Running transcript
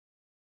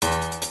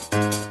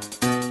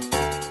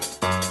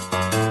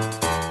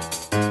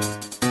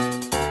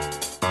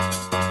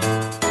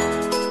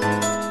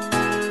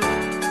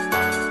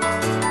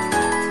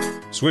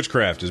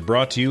Switchcraft is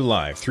brought to you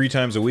live 3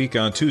 times a week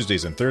on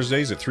Tuesdays and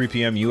Thursdays at 3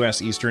 p.m.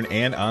 U.S. Eastern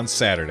and on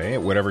Saturday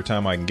at whatever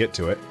time I can get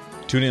to it.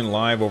 Tune in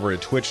live over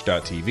at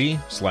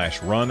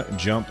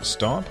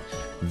twitch.tv/runjumpstomp.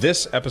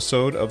 This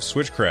episode of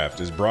Switchcraft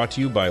is brought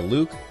to you by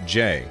Luke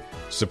J.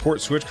 Support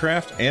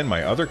Switchcraft and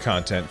my other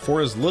content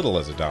for as little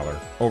as $1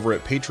 over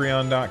at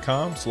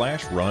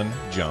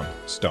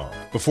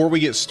patreon.com/runjumpstomp. Before we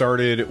get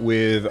started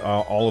with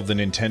all of the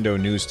Nintendo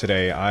news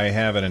today, I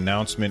have an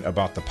announcement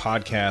about the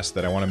podcast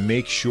that I want to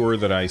make sure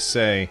that I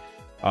say.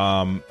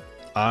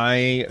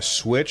 I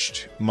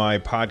switched my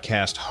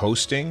podcast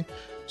hosting.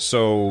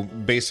 So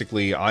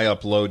basically, I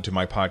upload to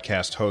my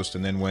podcast host,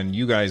 and then when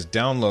you guys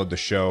download the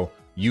show,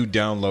 you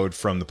download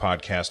from the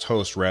podcast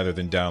host rather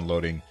than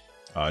downloading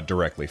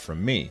directly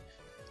from me.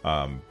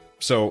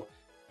 So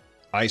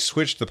I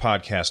switched the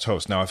podcast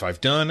host. Now, if I've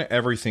done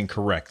everything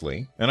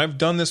correctly, and I've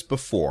done this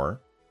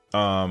before,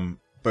 but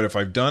if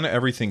I've done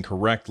everything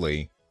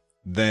correctly,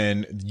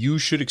 then you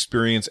should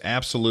experience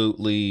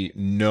absolutely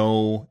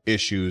no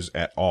issues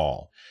at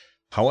all.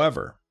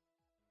 However,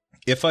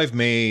 if I've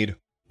made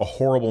a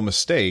horrible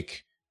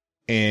mistake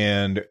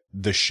and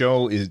the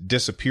show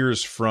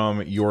disappears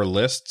from your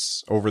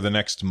lists over the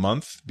next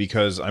month,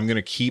 because I'm going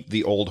to keep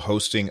the old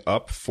hosting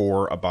up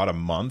for about a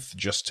month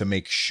just to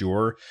make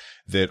sure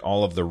that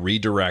all of the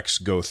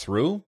redirects go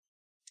through.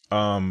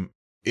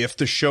 If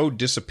the show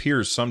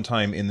disappears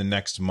sometime in the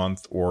next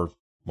month, or,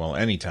 well,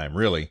 anytime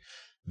really,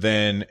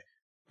 then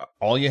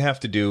all you have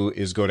to do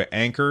is go to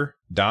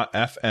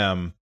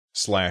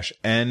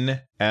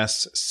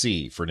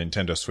anchor.fm/NSC for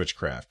Nintendo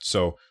Switchcraft.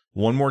 So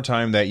one more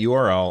time, that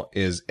URL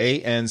is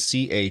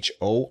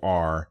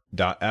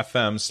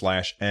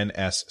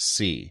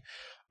anchor.fm/NSC.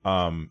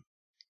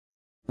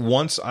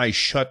 Once I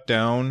shut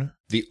down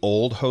the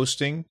old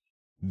hosting,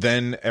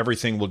 then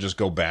everything will just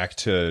go back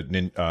to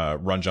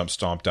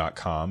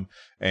runjumpstomp.com,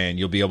 and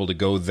you'll be able to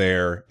go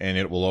there, and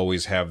it will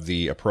always have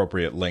the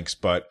appropriate links.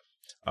 But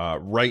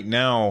right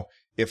now,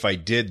 if I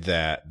did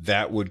that,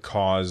 that would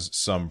cause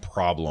some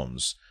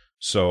problems.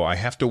 So I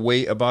have to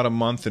wait about a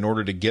month in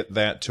order to get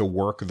that to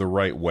work the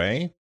right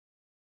way.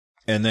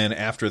 And then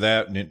after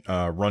that,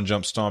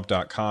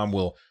 runjumpstomp.com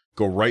will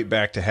go right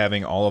back to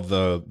having all of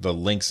the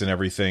links and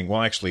everything.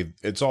 Well, actually,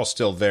 it's all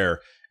still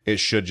there.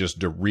 It should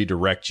just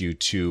redirect you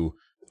to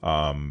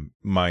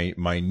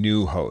my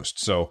new host.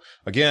 So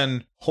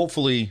again,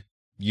 hopefully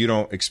you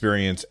don't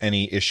experience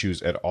any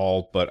issues at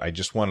all, but I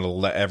just wanted to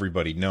let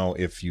everybody know,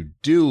 if you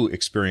do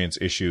experience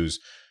issues,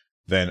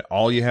 then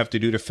all you have to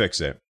do to fix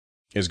it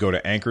is go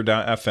to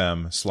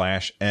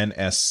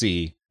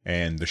anchor.fm/NSC,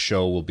 and the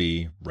show will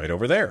be right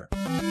over there.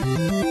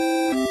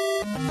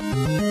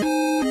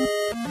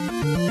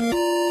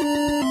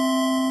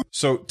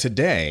 So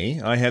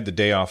today, I had the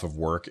day off of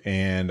work,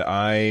 and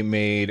I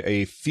made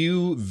a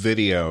few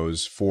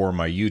videos for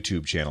my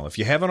YouTube channel. If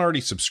you haven't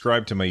already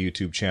subscribed to my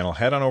YouTube channel,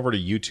 head on over to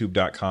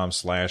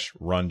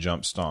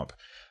youtube.com/runjumpstomp.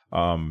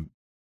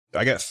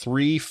 I got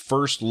 3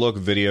 first look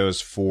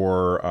videos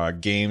for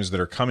games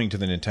that are coming to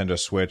the Nintendo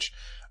Switch.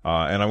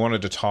 And I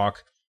wanted to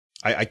talk.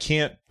 I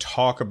can't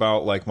talk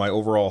about like my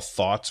overall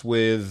thoughts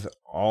with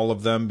all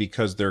of them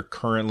because they're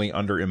currently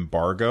under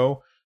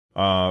embargo.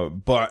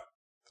 But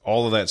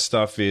all of that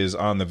stuff is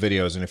on the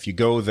videos. And if you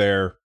go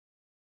there,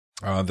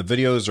 the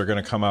videos are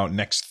going to come out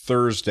next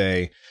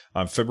Thursday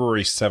on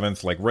February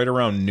 7th, like right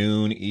around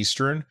noon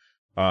Eastern.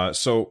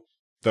 So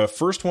the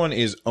first one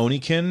is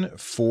Oniken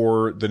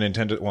for the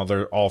Nintendo. Well,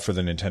 they're all for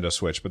the Nintendo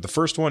Switch, but the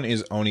first one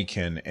is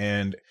Oniken,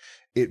 and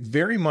it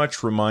very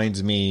much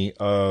reminds me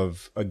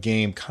of a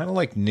game kind of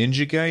like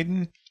Ninja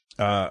Gaiden,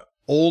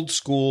 old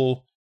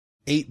school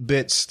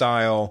 8-bit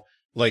style,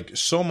 like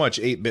so much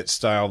 8-bit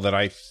style that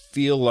I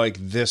feel like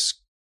this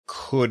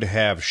could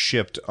have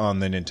shipped on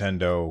the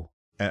Nintendo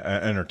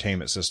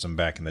Entertainment System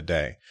back in the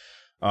day.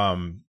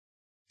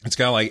 It's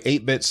got like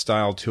 8-bit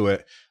style to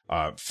it,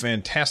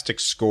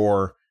 fantastic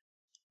score,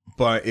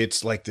 but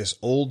it's like this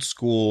old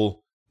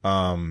school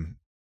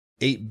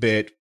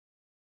 8-bit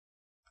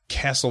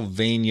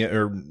Castlevania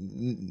or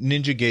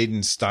Ninja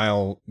Gaiden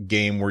style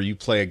game where you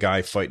play a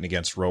guy fighting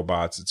against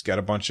robots. It's got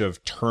a bunch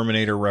of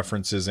Terminator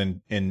references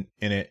in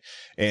it,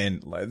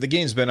 and the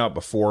game's been out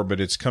before,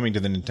 but it's coming to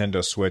the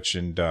Nintendo Switch.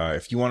 And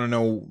if you want to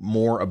know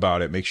more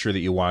about it, make sure that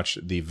you watch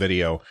the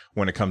video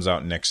when it comes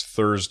out next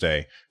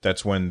Thursday.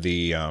 That's when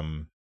the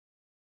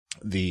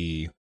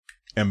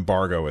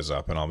embargo is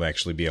up, and I'll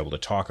actually be able to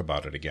talk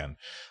about it again.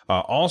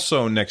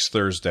 Also next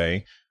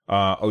Thursday,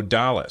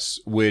 Odalis,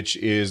 which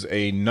is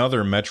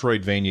another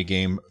Metroidvania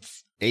game,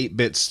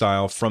 8-bit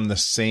style from the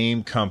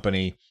same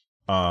company.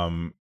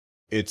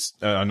 It's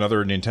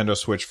another Nintendo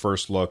Switch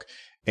first look,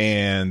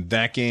 and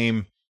that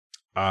game,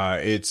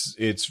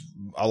 it's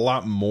a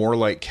lot more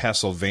like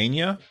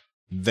Castlevania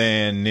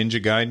than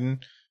Ninja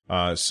Gaiden.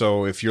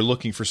 So if you're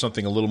looking for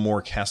something a little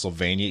more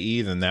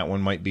Castlevania-y, then that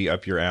one might be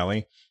up your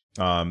alley.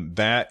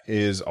 That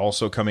is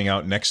also coming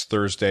out next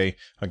Thursday,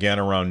 again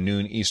around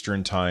noon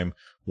Eastern time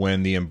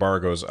when the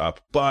embargo's up.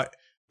 But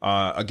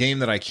a game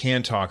that I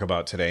can talk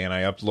about today, and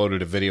I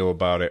uploaded a video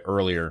about it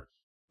earlier,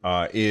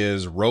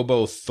 is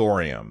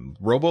Robothorium.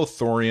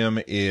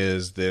 Robothorium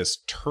is this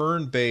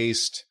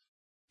turn-based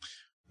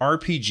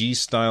RPG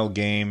style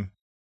game.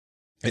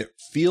 It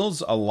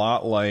feels a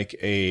lot like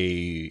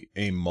a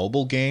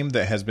mobile game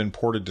that has been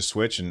ported to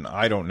Switch, and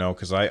I don't know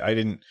because I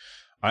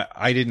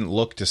didn't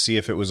look to see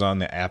if it was on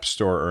the App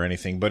Store or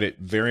anything, but it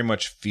very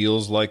much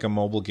feels like a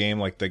mobile game.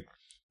 Like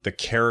the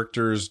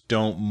characters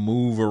don't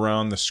move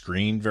around the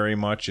screen very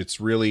much. It's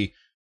really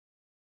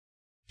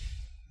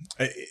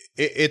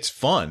it's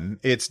fun.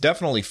 It's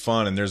definitely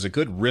fun, and there's a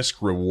good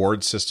risk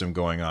reward system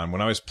going on.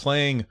 When I was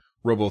playing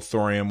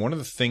Robothorium, one of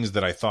the things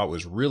that I thought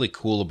was really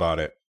cool about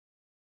it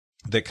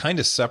that kind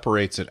of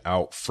separates it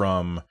out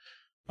from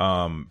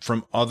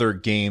other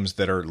games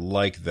that are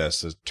like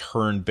this, a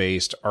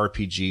turn-based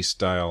RPG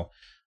style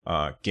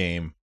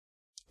game,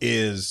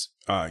 is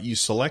you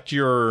select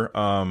your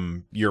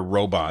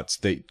robots,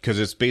 because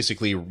it's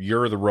basically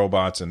you're the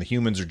robots and the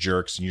humans are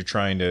jerks, and you're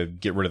trying to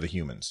get rid of the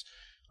humans,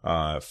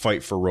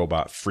 fight for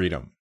robot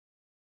freedom.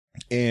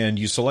 And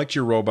you select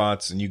your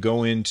robots and you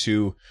go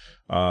into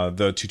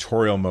the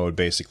tutorial mode.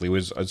 Basically,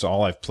 is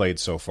all I've played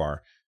so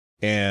far,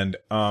 and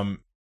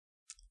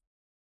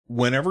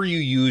whenever you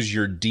use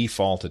your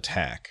default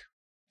attack,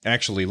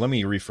 actually, let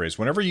me rephrase.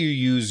 Whenever you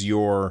use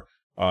your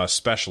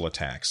special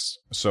attacks,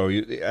 so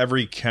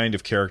every kind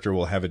of character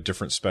will have a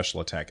different special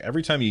attack.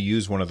 Every time you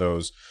use one of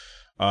those,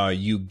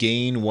 you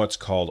gain what's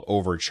called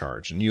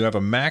overcharge, and you have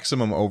a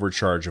maximum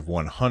overcharge of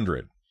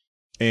 100.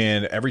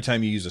 And every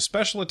time you use a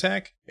special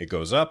attack, it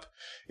goes up.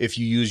 If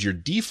you use your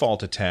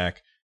default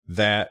attack,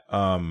 that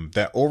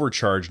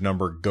overcharge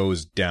number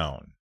goes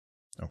down.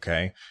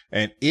 Okay,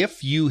 and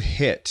if you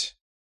hit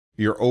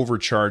your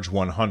overcharge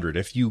 100,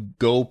 if you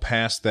go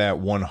past that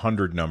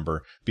 100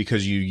 number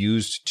because you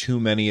used too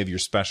many of your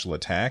special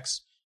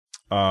attacks,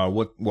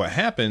 what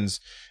happens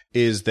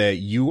is that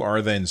you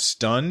are then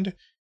stunned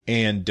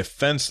and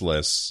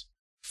defenseless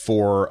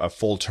for a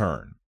full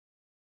turn.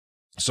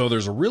 So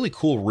there's a really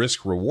cool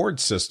risk reward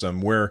system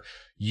where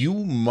you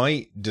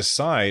might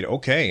decide,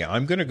 okay,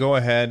 I'm going to go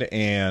ahead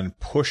and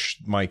push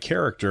my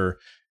character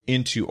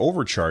into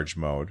overcharge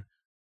mode,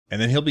 and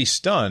then he'll be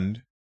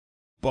stunned,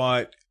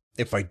 but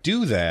if I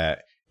do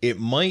that, it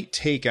might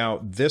take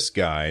out this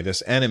guy,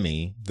 this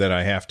enemy that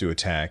I have to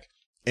attack.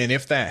 And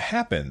if that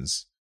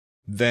happens,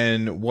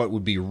 then what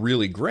would be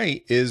really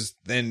great is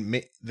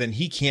then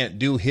he can't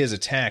do his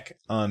attack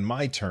on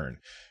my turn.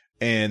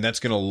 And that's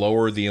going to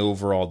lower the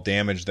overall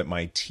damage that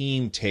my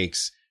team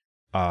takes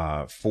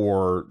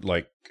for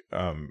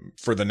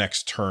the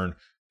next turn.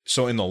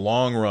 So in the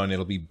long run,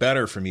 it'll be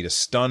better for me to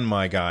stun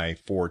my guy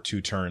for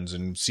 2 turns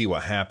and see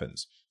what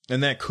happens.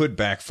 And that could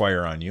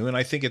backfire on you. And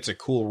I think it's a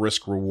cool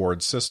risk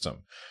reward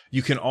system.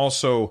 You can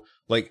also,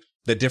 like,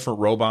 the different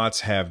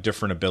robots have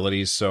different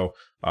abilities. So,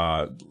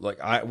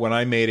 when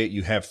I made it,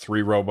 you have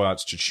 3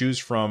 robots to choose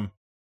from.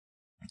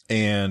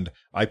 And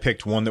I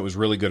picked one that was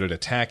really good at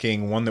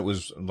attacking, one that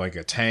was like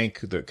a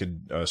tank that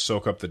could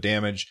soak up the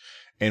damage,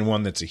 and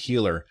one that's a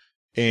healer.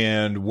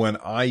 And when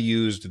I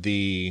used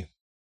the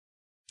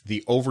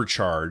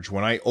overcharge,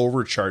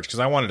 because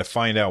I wanted to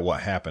find out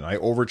what happened, I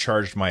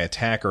overcharged my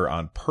attacker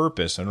on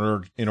purpose in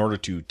order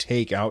to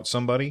take out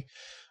somebody.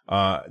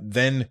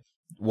 Then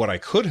what I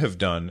could have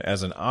done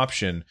as an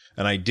option,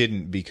 and I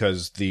didn't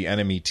because the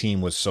enemy team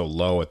was so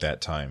low at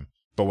that time,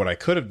 but what I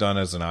could have done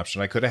as an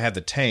option, I could have had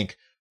the tank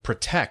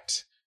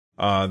protect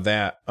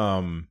that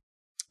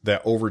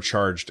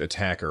overcharged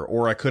attacker,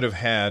 or I could have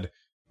had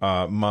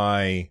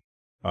my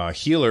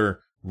healer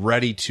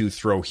ready to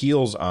throw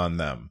heals on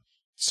them.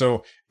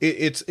 So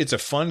it's a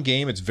fun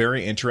game. It's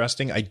very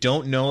interesting. I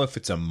don't know if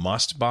it's a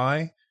must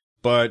buy,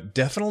 but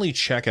definitely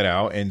check it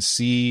out and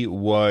see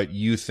what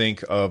you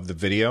think of the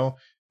video.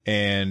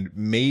 And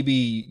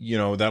maybe,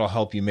 that'll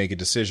help you make a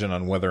decision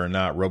on whether or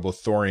not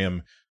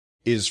Robothorium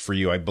is for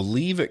you. I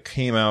believe it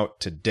came out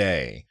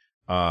today.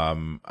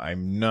 I'm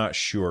not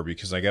sure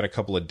because I got a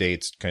couple of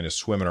dates kind of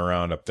swimming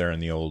around up there in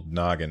the old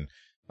noggin.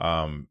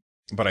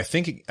 But I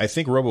think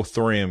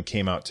Robothorium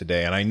came out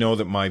today, and I know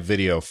that my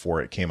video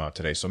for it came out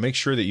today. So make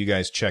sure that you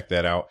guys check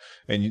that out,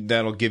 and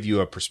that'll give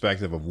you a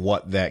perspective of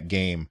what that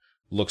game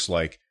looks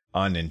like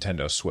on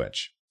Nintendo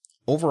Switch.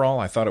 Overall,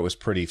 I thought it was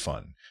pretty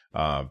fun.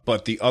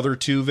 But the other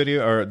two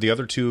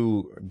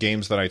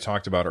games that I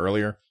talked about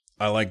earlier,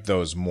 I like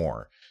those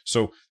more.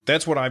 So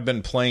that's what I've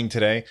been playing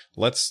today.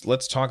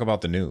 Let's talk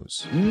about the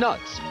news.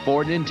 Nuts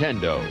for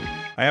Nintendo.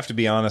 I have to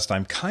be honest,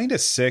 I'm kind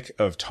of sick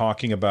of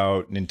talking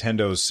about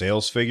Nintendo's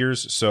sales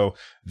figures, so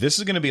this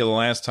is going to be the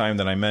last time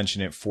that I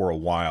mention it for a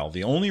while.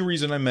 The only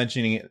reason I'm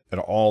mentioning it at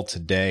all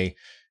today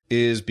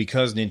is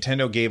because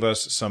Nintendo gave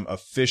us some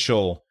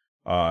official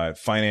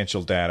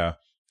financial data.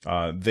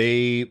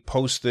 They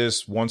post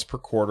this once per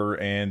quarter,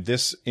 and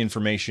this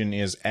information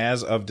is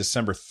as of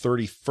December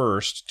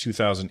 31st,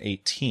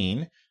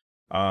 2018.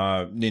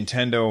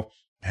 Nintendo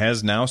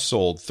has now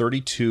sold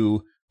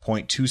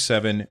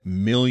 32.27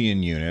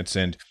 million units,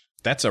 and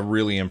that's a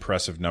really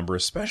impressive number,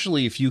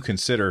 especially if you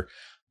consider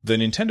the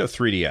Nintendo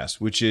 3DS,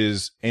 which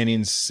is an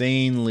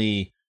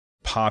insanely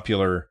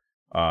popular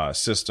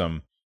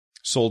system.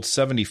 sold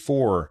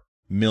 74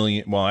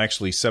 million, well,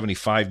 actually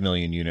 75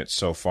 million units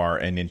so far,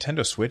 and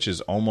Nintendo Switch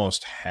is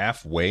almost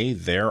halfway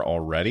there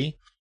already.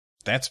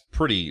 That's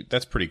pretty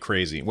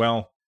crazy.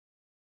 Well,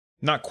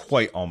 not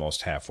quite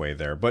almost halfway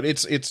there, but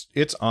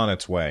it's on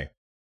its way.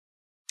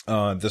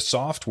 The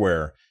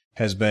software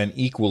has been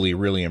equally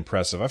really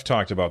impressive. I've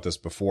talked about this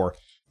before.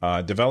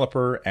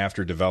 Developer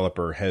after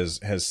developer has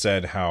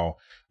said how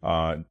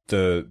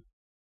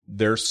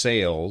their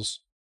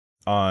sales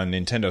on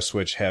Nintendo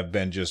Switch have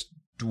been just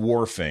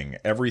dwarfing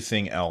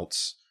everything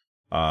else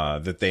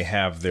that they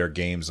have their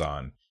games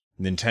on.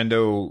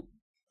 Nintendo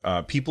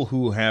people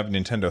who have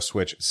Nintendo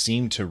Switch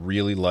seem to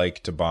really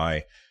like to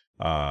buy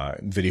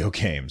video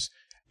games,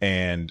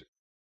 and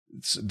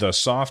the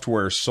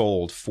software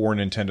sold for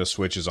Nintendo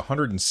Switch is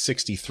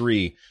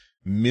 163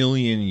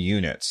 million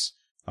units.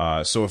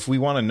 So if we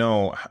want to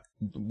know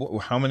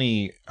how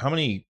many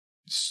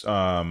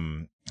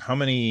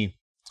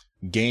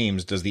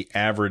games does the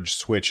average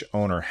Switch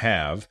owner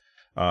have,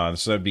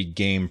 so that'd be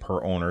game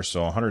per owner.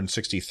 So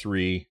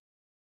 163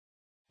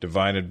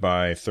 divided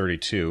by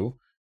 32.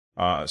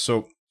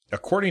 So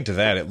according to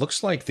that, it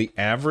looks like the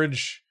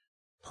average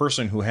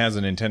person who has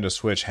a Nintendo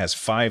Switch has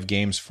 5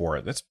 games for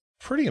it. That's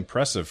pretty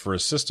impressive for a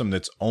system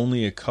that's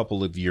only a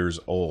couple of years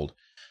old.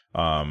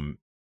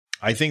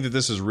 I think that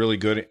this is really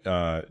good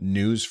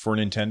news for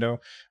Nintendo.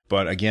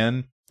 But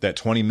again, that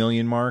 20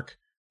 million mark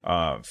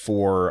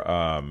for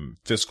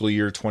fiscal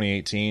year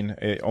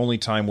 2018, only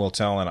time will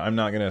tell. And I'm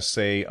not going to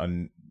say,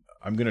 I'm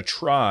going to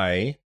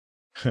try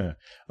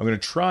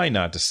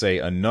not to say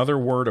another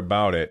word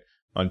about it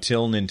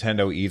until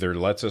Nintendo either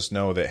lets us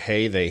know that,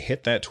 hey, they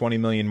hit that 20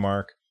 million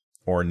mark,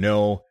 or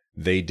no,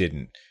 they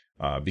didn't.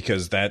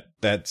 Because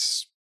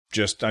that's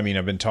just, I mean,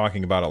 I've been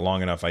talking about it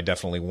long enough. I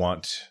definitely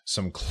want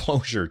some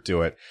closure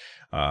to it.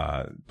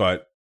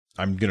 But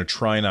I'm going to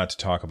try not to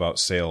talk about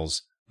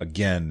sales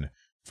again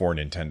for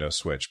Nintendo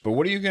Switch. But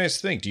what do you guys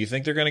think? Do you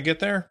think they're going to get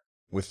there?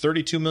 With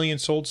 32 million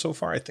sold so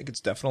far, I think it's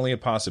definitely a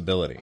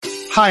possibility.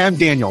 Hi, I'm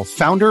Daniel,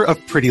 founder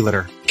of Pretty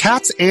Litter.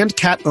 Cats and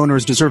cat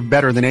owners deserve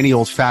better than any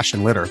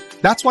old-fashioned litter.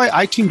 That's why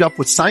I teamed up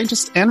with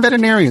scientists and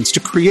veterinarians to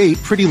create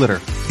Pretty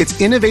Litter. Its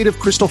innovative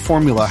crystal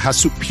formula has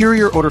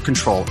superior odor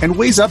control and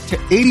weighs up to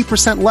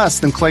 80% less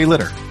than clay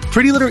litter.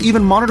 Pretty Litter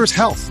even monitors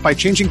health by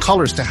changing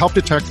colors to help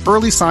detect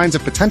early signs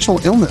of potential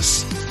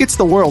illness. It's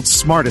the world's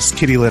smartest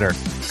kitty litter.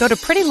 Go to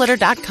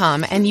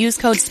prettylitter.com and use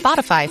code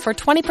SPOTIFY for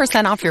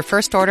 20% off your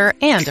first order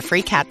and a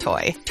free cat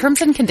toy.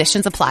 Terms and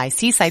conditions apply.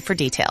 See site for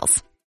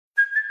details.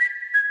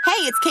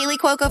 Hey, it's Kaylee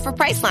Cuoco for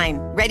Priceline.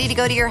 Ready to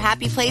go to your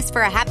happy place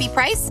for a happy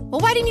price? Well,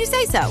 why didn't you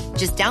say so?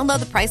 Just download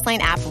the Priceline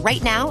app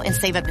right now and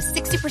save up to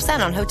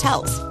 60% on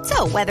hotels.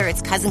 So whether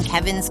it's Cousin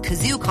Kevin's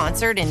Kazoo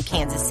Concert in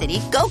Kansas City,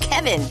 go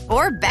Kevin,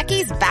 or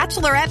Becky's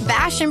Bachelorette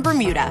Bash in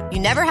Bermuda, you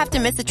never have to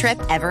miss a trip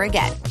ever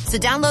again. So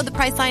download the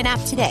Priceline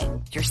app today.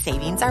 Your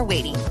savings are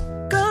waiting.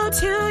 Go to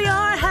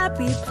your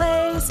happy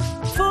place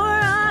for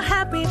a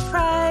happy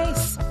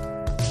price.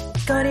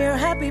 Go to your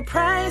happy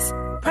price,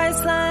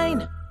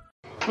 Priceline.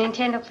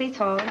 Nintendo, please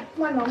hold.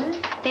 One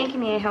moment. Thank you.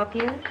 May I help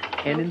you?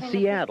 And in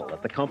Seattle,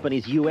 at the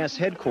company's U.S.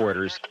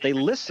 headquarters, they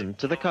listen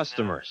to the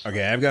customers.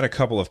 Okay, I've got a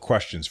couple of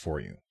questions for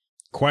you.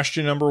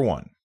 Question number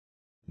 1.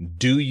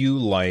 Do you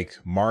like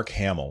Mark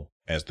Hamill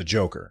as the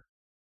Joker?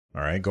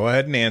 All right, go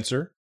ahead and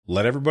answer.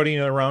 Let everybody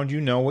around you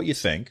know what you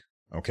think.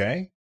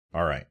 Okay?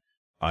 All right.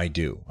 I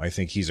do. I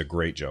think he's a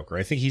great Joker.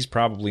 I think he's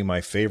probably my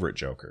favorite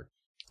Joker.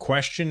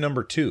 Question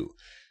number 2.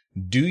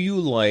 Do you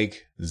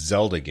like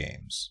Zelda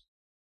games?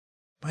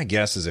 My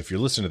guess is if you're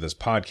listening to this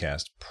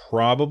podcast,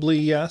 probably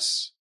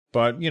yes.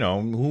 But, you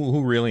know,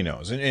 who really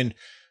knows? And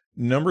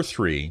number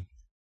 3,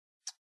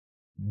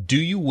 do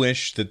you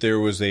wish that there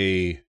was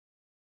a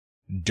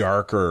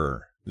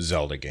darker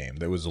Zelda game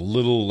that was a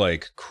little,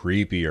 like,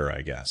 creepier,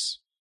 I guess?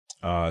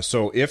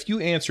 So if you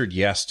answered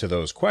yes to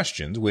those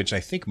questions, which I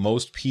think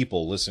most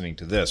people listening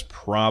to this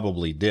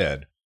probably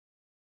did,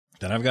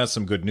 then I've got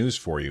some good news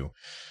for you.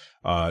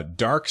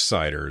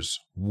 Darksiders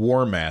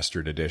War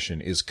Mastered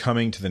Edition is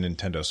coming to the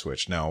Nintendo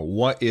Switch. Now,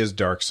 what is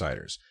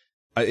Darksiders?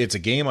 It's a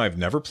game I've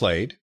never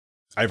played.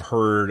 I've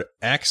heard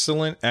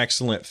excellent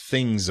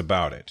things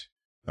about it.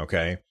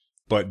 Okay?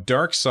 But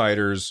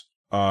Darksiders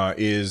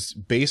is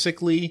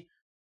basically,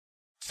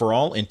 for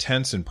all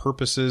intents and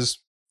purposes,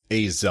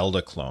 a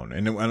Zelda clone.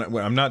 And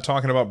I'm not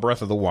talking about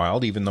Breath of the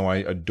Wild, even though I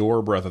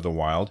adore Breath of the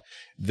Wild.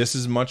 This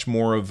is much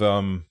more of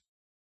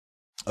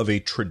a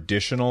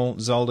traditional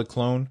Zelda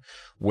clone,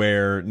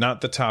 where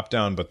not the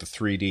top-down, but the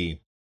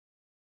 3D.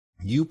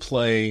 You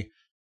play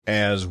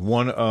as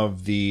one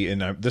of the,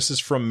 and this is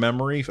from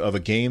memory of a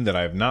game that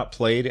I have not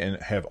played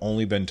and have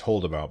only been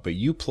told about, but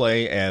you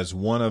play as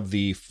one of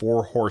the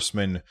 4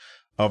 horsemen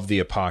of the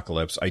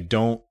apocalypse. I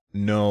don't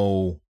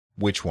know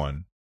which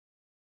one.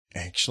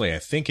 Actually, I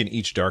think in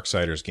each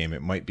Darksiders game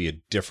it might be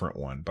a different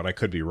one, but I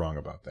could be wrong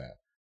about that.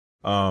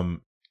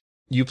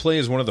 You play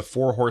as one of the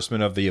 4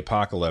 horsemen of the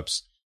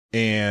apocalypse,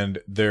 and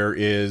there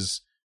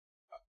is,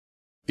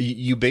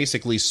 you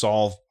basically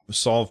solve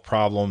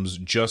problems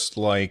just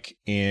like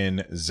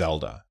in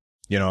Zelda.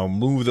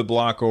 move the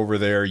block over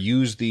there,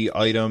 use the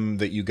item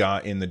that you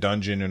got in the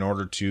dungeon in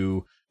order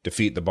to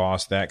defeat the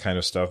boss, that kind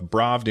of stuff.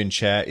 Bravd in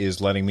chat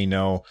is letting me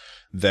know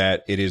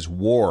that it is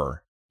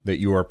War that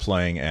you are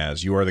playing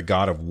as. You are the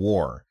God of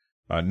War,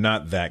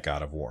 not that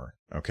God of War.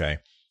 Okay.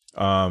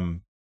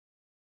 And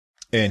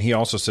he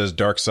also says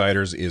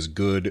Darksiders is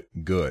good.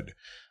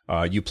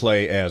 You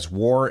play as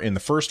War in the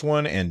first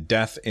one, and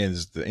Death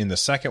is in the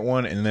second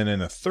one, and then in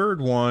the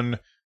third one,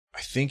 I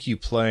think you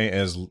play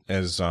as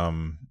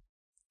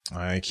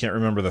I can't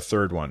remember the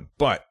third one,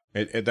 but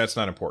that's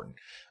not important.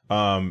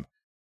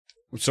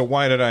 So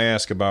why did I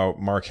ask about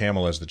Mark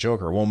Hamill as the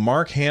Joker? Well,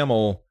 Mark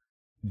Hamill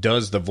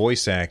does the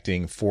voice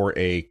acting for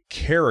a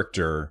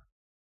character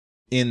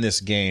in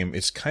this game.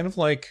 It's kind of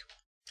like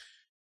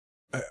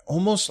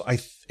almost,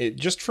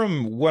 just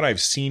from what I've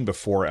seen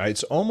before,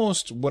 it's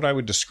almost what I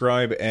would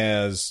describe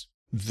as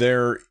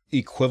their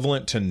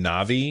equivalent to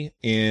Navi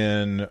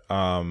in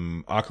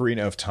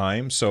Ocarina of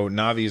Time. So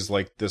Navi is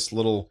like this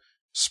little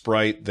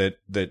sprite that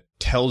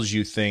tells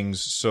you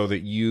things so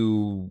that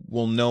you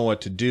will know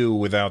what to do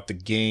without the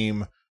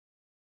game.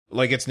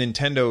 Like, it's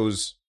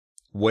Nintendo's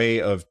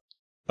way of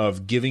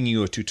giving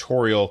you a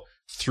tutorial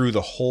through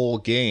the whole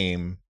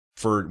game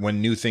for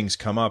when new things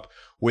come up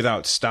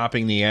without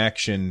stopping the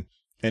action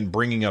and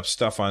bringing up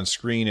stuff on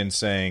screen and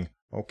saying,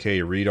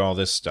 okay, read all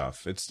this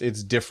stuff.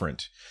 It's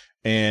different.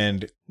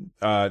 And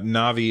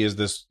Navi is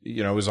this,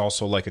 is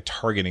also like a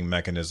targeting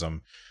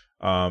mechanism.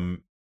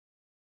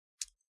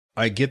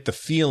 I get the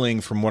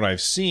feeling from what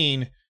I've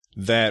seen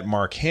that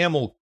Mark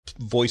Hamill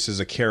voices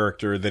a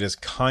character that is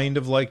kind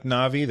of like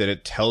Navi, that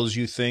it tells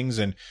you things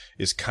and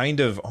is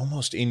kind of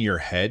almost in your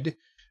head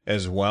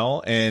as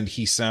well. And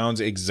he sounds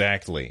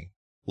exactly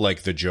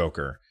like the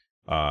Joker,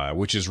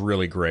 which is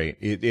really great.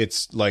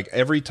 It's like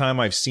every time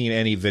I've seen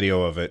any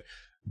video of it,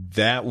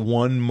 that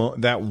one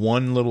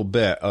little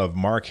bit of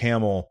Mark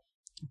Hamill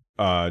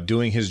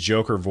doing his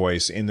Joker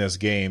voice in this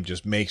game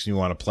just makes me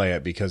want to play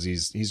it because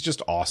he's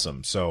just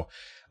awesome. So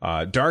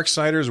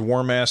Darksiders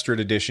War Mastered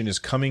Edition is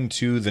coming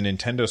to the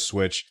Nintendo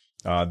Switch.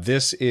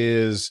 This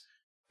is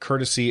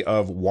courtesy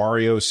of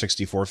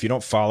Wario64. If you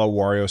don't follow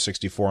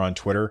Wario64 on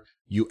Twitter,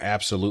 you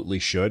absolutely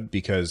should,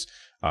 because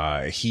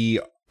he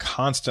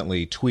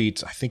constantly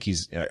tweets. I think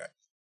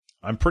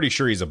I'm pretty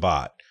sure he's a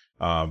bot,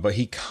 but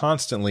he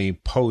constantly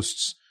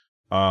posts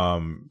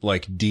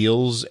like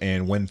deals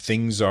and when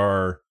things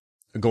are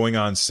going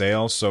on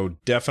sale. So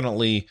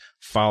definitely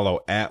follow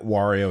at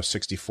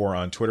Wario64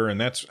 on Twitter. And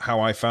that's how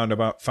I found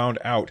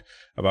out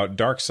about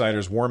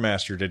Darksiders War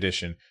Mastered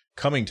Edition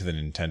coming to the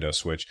Nintendo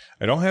Switch.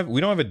 We don't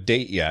have a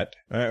date yet.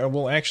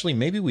 Well, actually,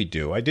 maybe we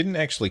do. I didn't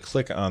actually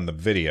click on the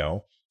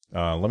video.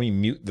 Let me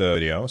mute the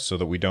video so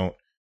that we don't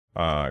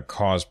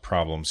cause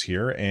problems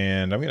here.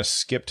 And I'm going to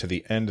skip to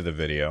the end of the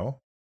video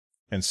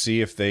and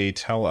see if they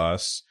tell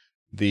us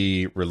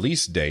the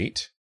release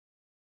date.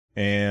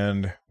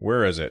 And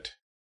where is it?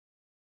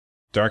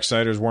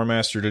 Darksiders War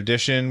Mastered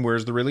Edition.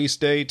 Where's the release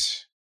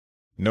date?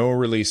 No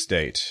release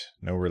date.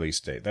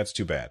 That's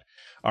too bad.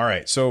 All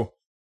right. So,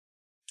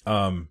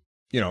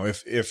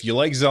 if you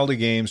like Zelda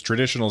games,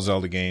 traditional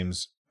Zelda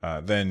games,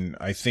 then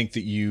I think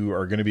that you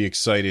are going to be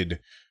excited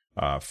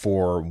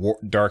for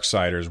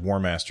Darksiders War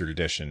Mastered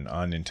Edition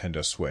on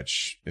Nintendo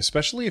Switch,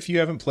 especially if you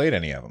haven't played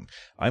any of them.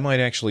 I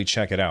might actually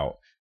check it out.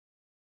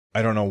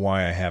 I don't know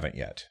why I haven't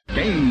yet.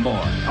 Game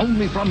Boy,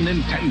 only from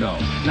Nintendo.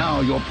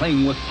 Now you're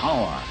playing with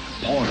power.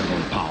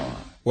 Portable power.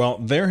 Well,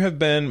 there have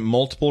been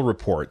multiple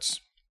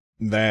reports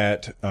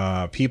that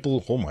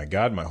people... Oh my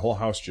God, my whole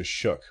house just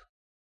shook.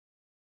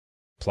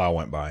 Plow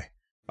went by.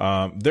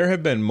 There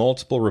have been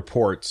multiple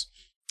reports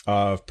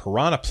of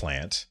Piranha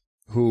Plant,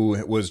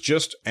 who was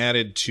just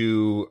added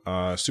to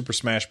Super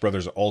Smash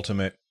Bros.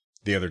 Ultimate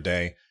the other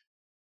day.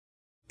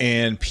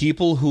 And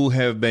people who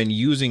have been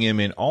using him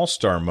in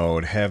All-Star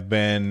mode have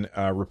been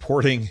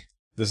reporting,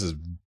 this is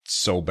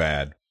so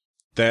bad,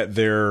 that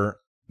their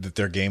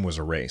game was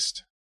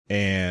erased,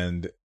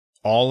 and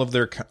all of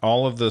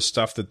the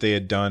stuff that they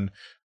had done,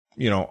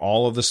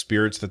 all of the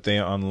spirits that they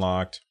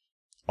unlocked,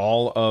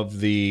 all of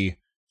the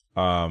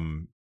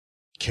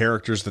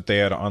characters that they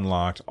had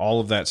unlocked, all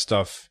of that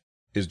stuff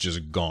is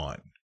just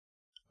gone.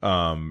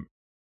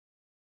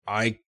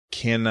 I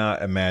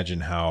cannot imagine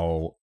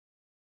how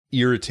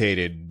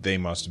irritated they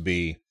must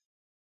be.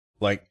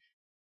 Like,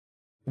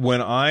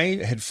 when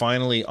I had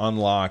finally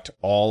unlocked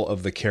all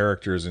of the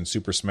characters in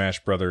Super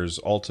Smash Bros.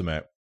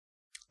 Ultimate,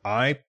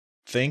 I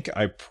think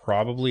I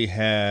probably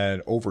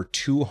had over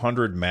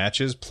 200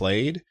 matches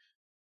played.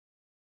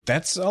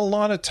 That's a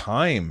lot of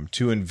time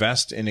to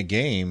invest in a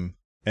game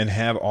and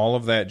have all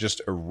of that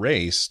just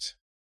erased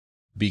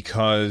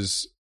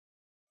because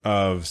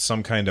of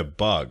some kind of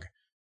bug.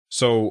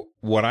 So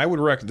what I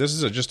would recommend, this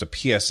is just a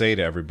PSA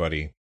to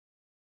everybody.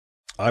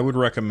 I would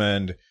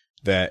recommend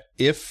that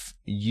if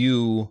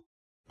you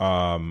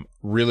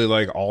really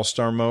like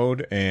All-Star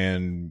mode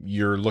and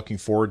you're looking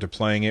forward to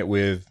playing it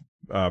with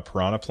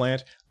Piranha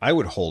Plant, I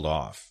would hold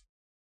off.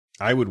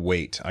 I would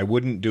wait. I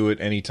wouldn't do it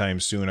anytime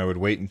soon. I would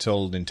wait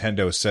until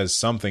Nintendo says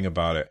something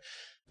about it,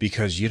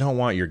 because you don't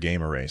want your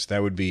game erased.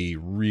 That would be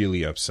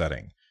really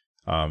upsetting.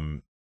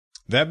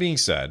 That being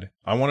said,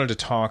 I wanted to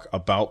talk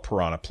about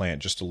Piranha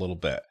Plant just a little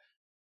bit.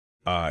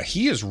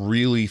 He is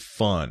really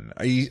fun.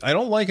 I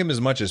don't like him as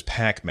much as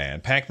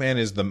Pac-Man. Pac-Man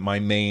is my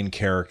main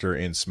character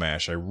in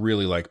Smash. I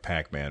really like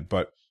Pac-Man,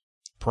 but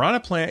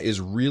Piranha Plant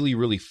is really,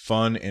 really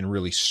fun and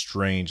really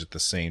strange at the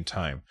same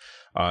time.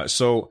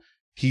 So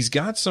he's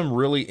got some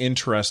really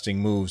interesting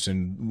moves,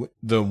 and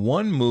the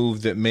one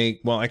move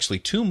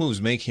that two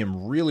moves make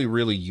him really,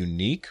 really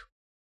unique.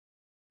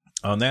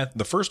 On that,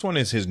 the first one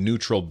is his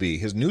neutral B.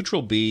 His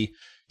neutral B,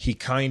 he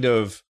kind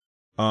of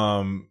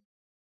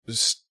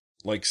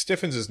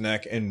stiffens his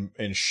neck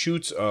and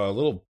shoots a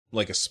little,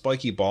 like a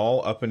spiky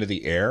ball up into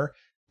the air,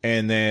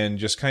 and then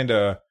just kind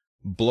of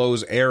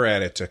blows air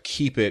at it to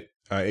keep it.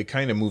 It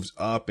kind of moves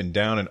up and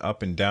down and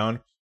up and down.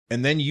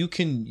 And then you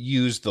can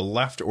use the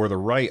left or the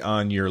right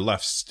on your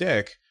left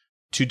stick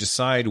to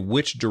decide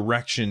which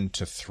direction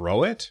to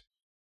throw it,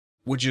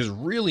 which is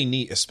really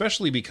neat,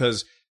 especially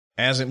because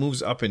as it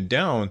moves up and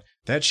down,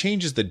 that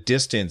changes the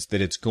distance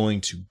that it's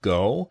going to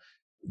go.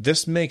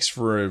 This makes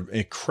for an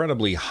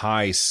incredibly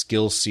high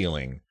skill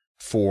ceiling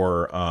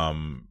for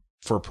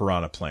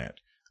Piranha Plant.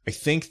 I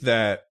think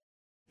that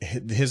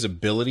his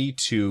ability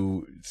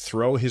to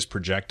throw his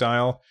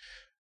projectile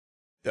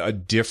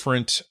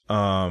different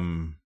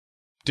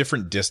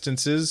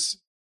distances,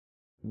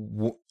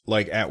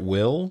 like at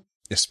will,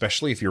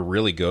 especially if you're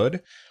really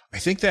good, I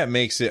think that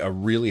makes it a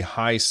really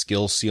high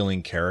skill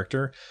ceiling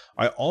character.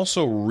 I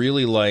also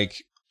really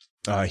like,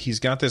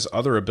 he's got this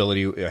other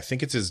ability, I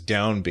think it's his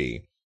down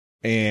B,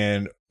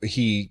 and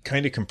he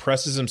kind of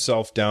compresses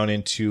himself down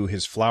into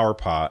his flower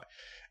pot,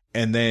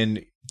 and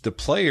then the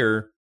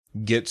player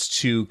gets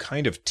to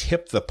kind of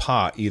tip the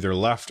pot either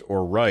left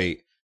or right.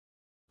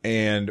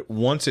 And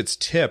once it's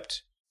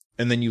tipped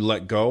and then you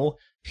let go,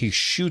 he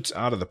shoots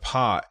out of the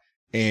pot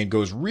and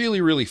goes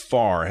really, really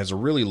far, has a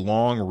really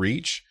long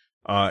reach,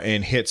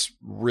 and hits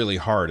really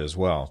hard as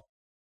well.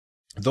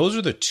 Those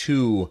are the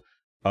two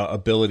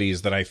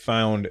abilities that I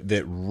found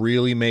that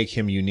really make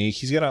him unique.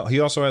 He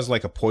also has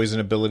like a poison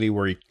ability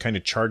where he kind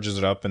of charges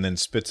it up and then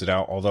spits it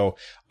out. Although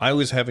I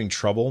was having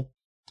trouble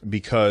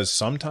because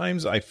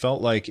sometimes I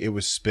felt like it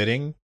was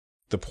spitting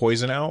the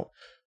poison out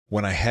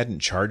when I hadn't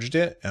charged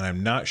it, and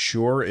I'm not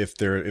sure if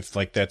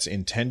that's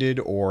intended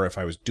or if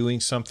I was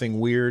doing something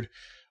weird.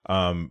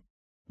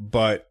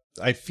 But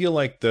I feel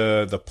like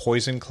the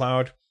poison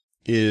cloud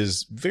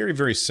is very,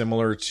 very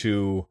similar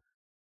to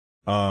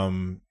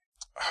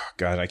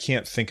I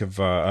can't think of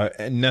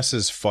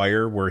Ness's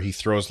fire, where he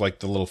throws like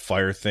the little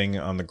fire thing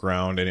on the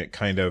ground and it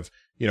kind of,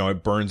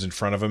 it burns in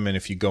front of him, and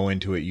if you go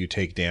into it, you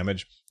take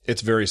damage.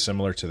 It's very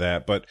similar to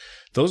that, but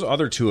those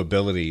other two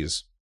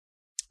abilities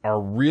are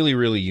really,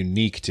 really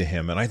unique to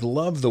him. And I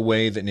love the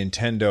way that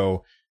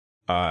Nintendo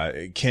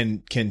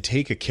can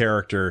take a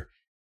character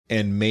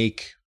and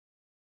make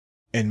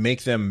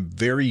them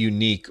very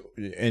unique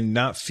and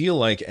not feel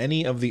like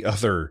any of the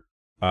other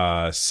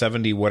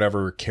 70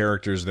 whatever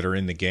characters that are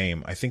in the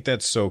game. I think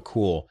that's so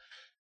cool.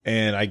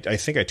 And I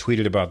think I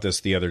tweeted about this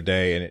the other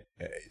day, and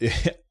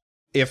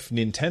if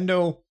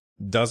Nintendo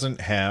doesn't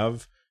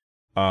have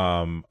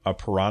a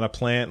Piranha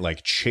Plant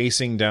like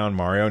chasing down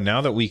Mario, now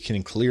that we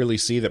can clearly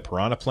see that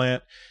Piranha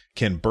Plant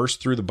can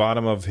burst through the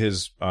bottom of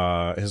his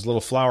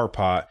little flower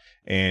pot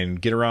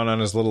and get around on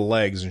his little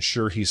legs, and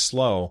sure, he's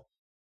slow,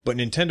 but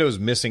Nintendo's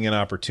missing an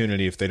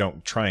opportunity if they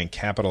don't try and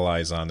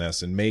capitalize on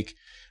this and make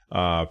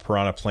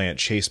Piranha Plant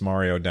chase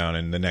Mario down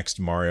in the next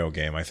Mario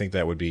game. I think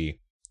that would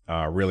be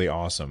really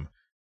awesome.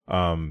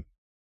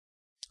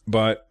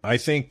 But I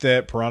think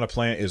that Piranha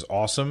Plant is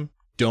awesome.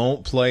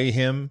 Don't play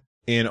him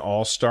in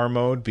all-star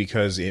mode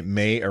because it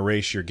may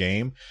erase your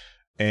game.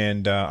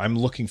 And I'm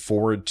looking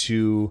forward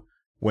to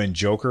when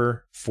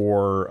Joker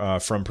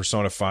from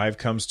Persona 5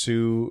 comes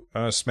to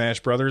Smash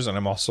Brothers, and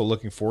I'm also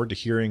looking forward to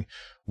hearing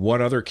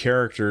what other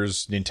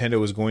characters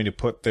Nintendo is going to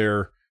put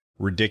their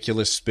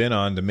ridiculous spin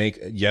on to make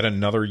yet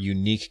another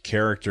unique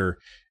character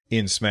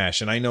in Smash.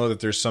 And I know that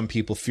there's some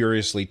people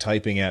furiously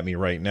typing at me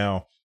right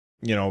now,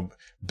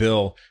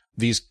 Bill,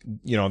 there's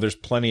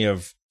plenty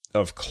of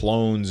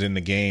clones in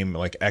the game,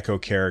 like Echo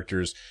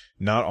characters.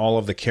 Not all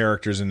of the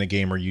characters in the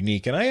game are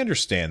unique, and I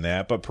understand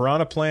that, but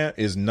Piranha Plant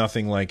is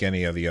nothing like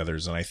any of the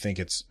others, and I think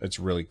it's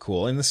really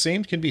cool. And the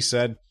same can be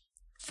said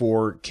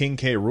for King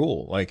K.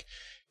 Rool. Like,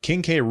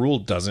 King K.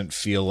 Rool doesn't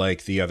feel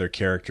like the other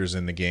characters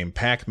in the game.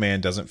 Pac-Man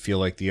doesn't feel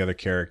like the other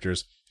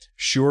characters.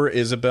 Sure,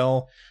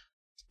 Isabelle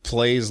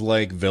plays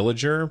like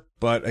Villager,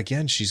 but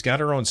again, she's got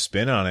her own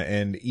spin on it,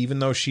 and even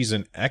though she's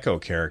an Echo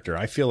character,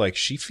 I feel like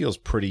she feels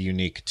pretty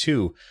unique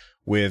too,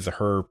 with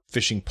her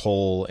fishing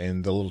pole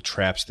and the little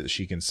traps that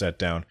she can set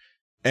down.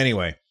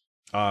 Anyway,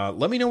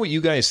 let me know what you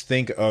guys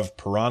think of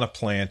Piranha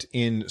Plant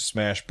in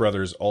Smash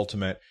Brothers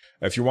Ultimate.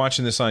 If you're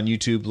watching this on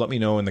YouTube, let me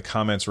know in the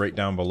comments right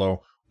down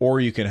below,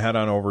 or you can head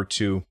on over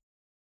to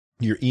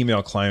your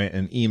email client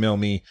and email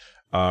me,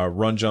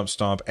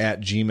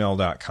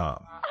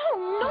 runjumpstomp@gmail.com.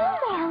 Oh,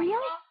 no, Mario.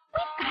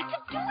 We've got to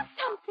do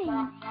something.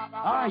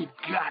 I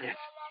got it.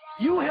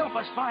 You help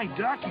us find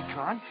Donkey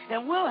Kong,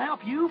 and we'll help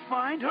you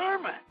find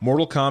Herman.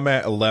 Mortal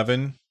Kombat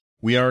 11,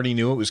 we already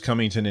knew it was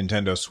coming to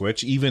Nintendo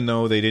Switch, even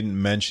though they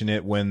didn't mention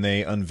it when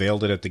they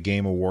unveiled it at the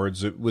Game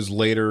Awards. It was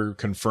later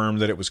confirmed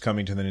that it was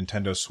coming to the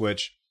Nintendo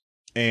Switch.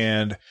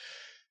 And,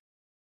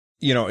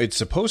 you know, it's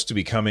supposed to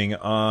be coming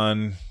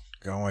on,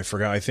 I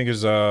forgot, I think it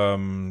was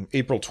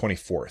April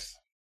 24th.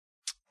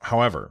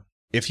 However,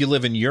 if you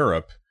live in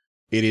Europe,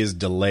 it is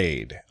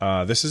delayed.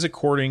 This is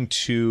according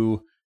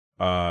to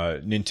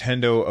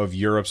Nintendo of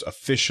Europe's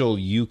official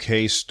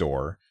UK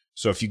store.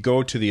 So if you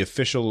go to the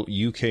official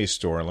UK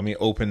store, let me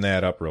open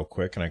that up real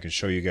quick and I can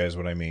show you guys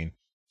what I mean.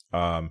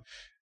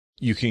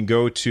 You can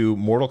go to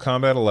Mortal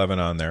Kombat 11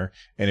 on there,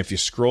 and if you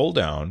scroll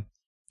down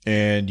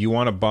and you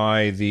want to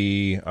buy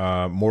the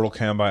Mortal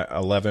Kombat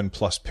 11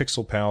 plus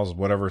Pixel Pals,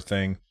 whatever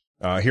thing,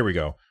 here we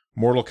go.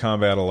 Mortal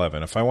Kombat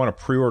 11. If I want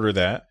to pre-order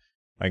that,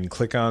 I can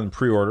click on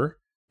pre-order.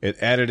 It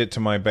added it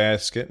to my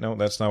basket. No,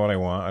 that's not what I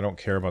want. I don't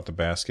care about the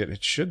basket.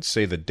 It should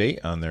say the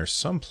date on there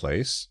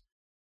someplace.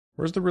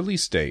 Where's the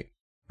release date?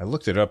 I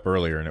looked it up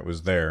earlier and it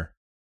was there.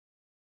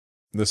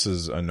 This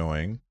is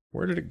annoying.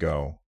 Where did it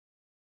go?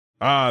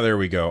 Ah, there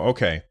we go.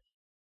 Okay.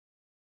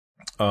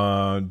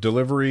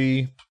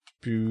 Delivery.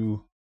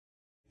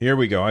 Here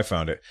we go. I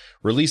found it.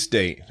 Release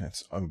date.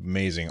 That's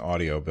amazing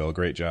audio, Bill.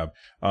 Great job.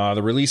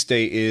 The release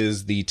date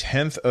is the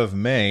 10th of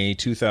May,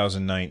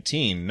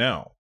 2019.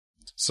 Now,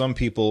 some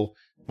people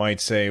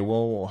might say,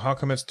 well, how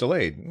come it's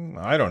delayed?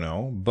 I don't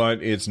know,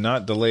 but it's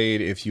not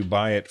delayed if you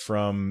buy it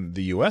from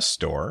the US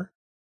store,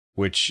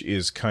 which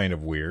is kind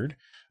of weird.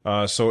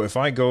 So if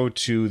I go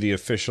to the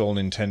official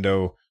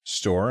Nintendo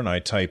store and I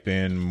type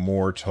in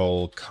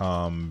Mortal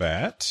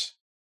Kombat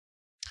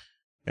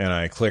and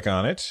I click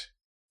on it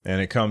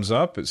and it comes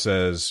up, it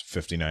says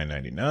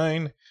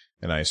 $59.99,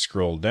 and I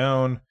scroll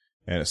down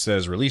and it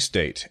says release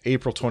date,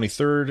 April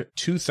 23rd,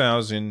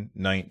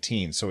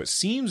 2019. So it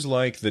seems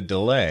like the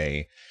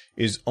delay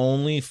is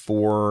only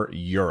for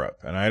Europe.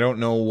 And I don't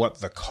know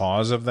what the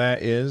cause of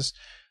that is,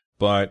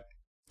 but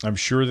I'm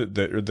sure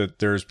that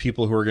there's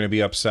people who are going to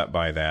be upset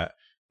by that.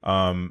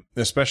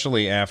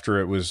 Especially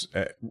after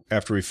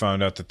we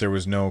found out that there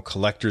was no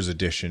collector's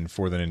edition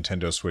for the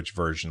Nintendo Switch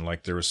version.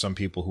 Like, there were some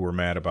people who were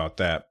mad about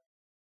that.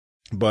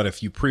 But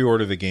if you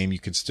pre-order the game, you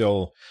could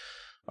still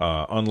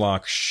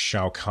unlock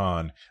Shao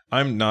Kahn.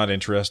 I'm not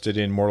interested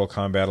in Mortal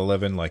Kombat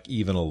 11, like,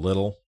 even a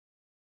little.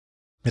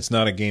 It's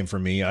not a game for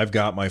me. I've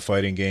got my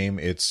fighting game.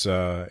 It's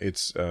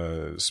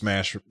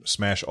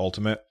Smash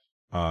Ultimate.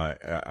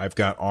 I've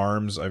got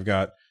ARMS. I've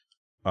got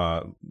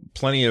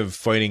plenty of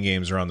fighting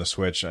games are on the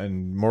Switch,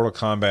 and Mortal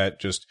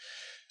Kombat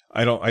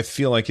I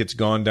feel like it's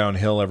gone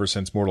downhill ever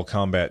since Mortal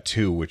Kombat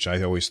 2, which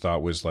I always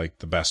thought was like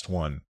the best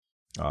one.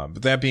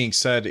 But that being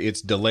said,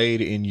 it's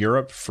delayed in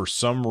Europe for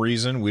some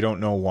reason. We don't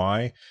know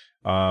why.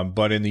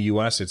 But in the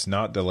US, it's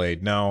not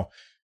delayed. Now,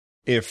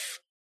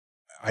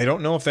 I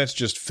don't know if that's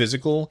just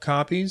physical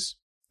copies,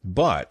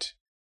 but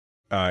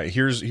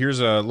here's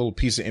a little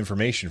piece of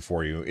information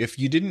for you. If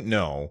you didn't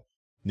know,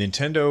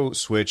 Nintendo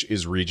Switch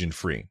is region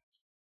free.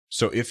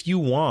 So if you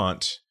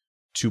want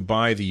to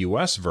buy the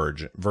US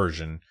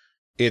version,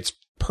 it's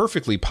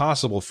perfectly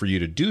possible for you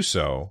to do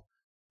so.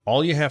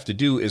 All you have to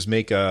do is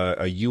make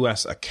a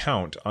US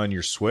account on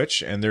your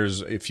Switch, and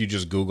if you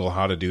just Google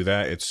how to do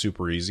that, it's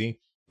super easy.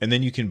 And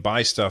then you can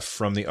buy stuff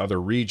from the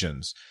other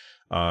regions.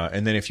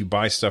 And then if you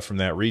buy stuff from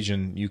that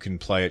region, you can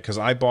play it. Because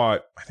I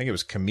think it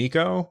was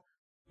Kamiko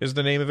is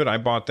the name of it. I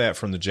bought that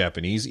from the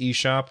Japanese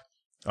eShop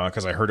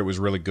because I heard it was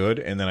really good.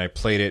 And then I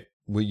played it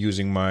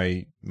using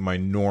my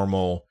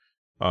normal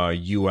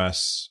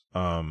US,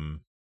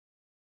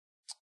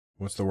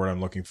 what's the word I'm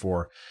looking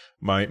for?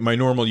 My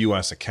normal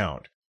US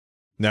account.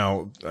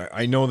 Now,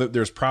 I know that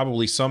there's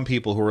probably some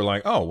people who are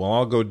like, oh, well,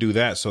 I'll go do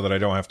that so that I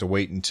don't have to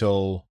wait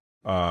until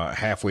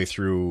halfway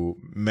through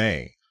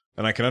May.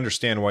 And I can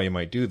understand why you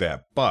might do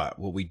that. But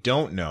what we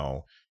don't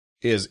know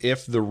is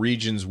if the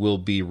regions will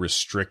be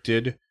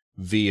restricted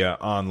via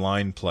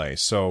online play.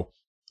 So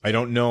I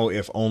don't know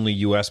if only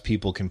US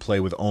people can play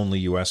with only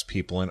US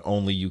people and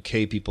only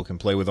UK people can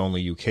play with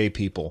only UK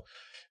people.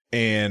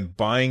 And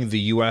buying the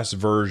US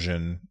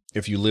version,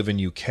 if you live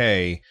in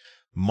UK,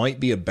 might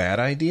be a bad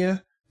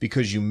idea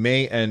because you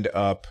may end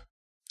up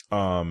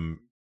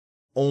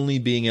only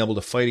being able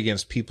to fight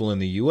against people in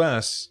the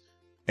US.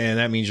 And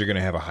that means you're going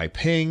to have a high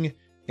ping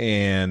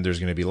and there's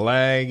going to be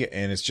lag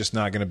and it's just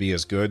not going to be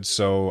as good.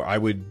 So I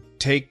would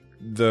take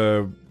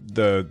the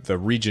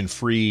region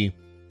free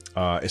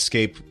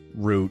escape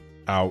route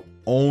out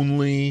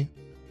only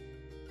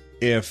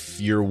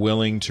if you're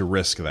willing to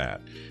risk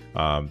that.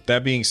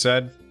 That being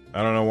said,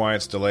 I don't know why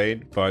it's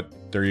delayed, but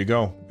there you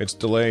go. It's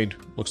delayed.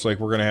 Looks like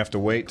we're going to have to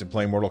wait to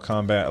play Mortal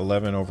Kombat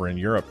 11 over in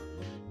Europe.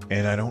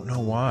 And I don't know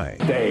why.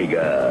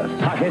 Sega.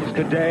 Hot hits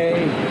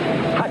today.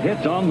 Hot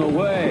hits on the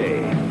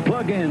way.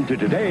 Plug again to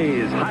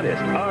today's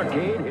hottest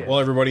arcade hit. Well,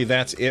 everybody,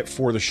 that's it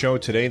for the show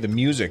today. The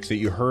music that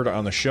you heard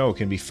on the show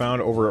can be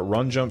found over at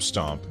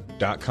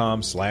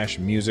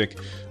runjumpstomp.com/music.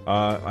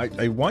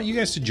 I want you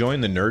guys to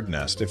join the Nerd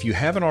Nest. If you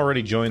haven't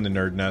already joined the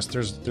Nerd Nest,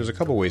 there's a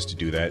couple ways to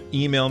do that.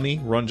 Email me,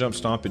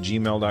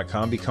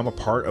 runjumpstomp@gmail.com. Become a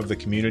part of the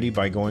community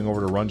by going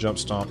over to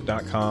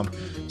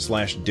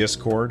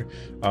runjumpstomp.com/discord.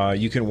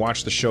 You can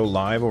watch the show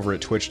live over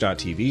at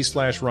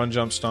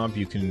twitch.tv/runjumpstomp.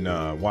 You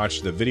can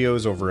watch the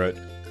videos over at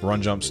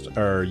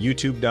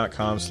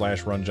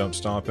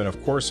youtube.com/runjumpstomp. And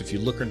of course, if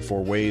you're looking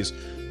for ways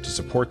to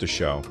support the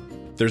show,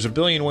 there's a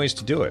billion ways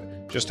to do it.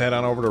 Just head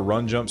on over to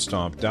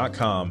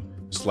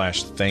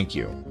runjumpstomp.com/thank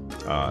you.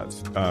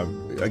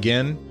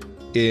 Again,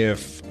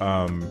 if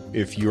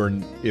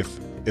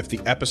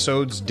the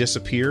episodes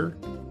disappear,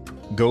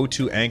 go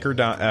to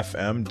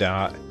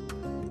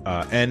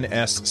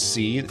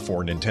anchor.fm.nsc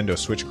for Nintendo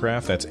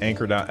Switchcraft. That's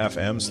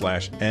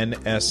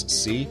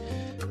anchor.fm/nsc.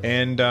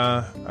 And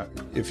I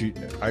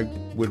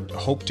would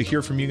hope to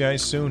hear from you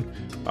guys soon.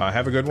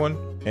 Have a good one.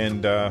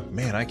 And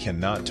man, I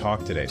cannot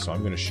talk today, so I'm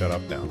going to shut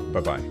up now.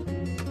 Bye-bye.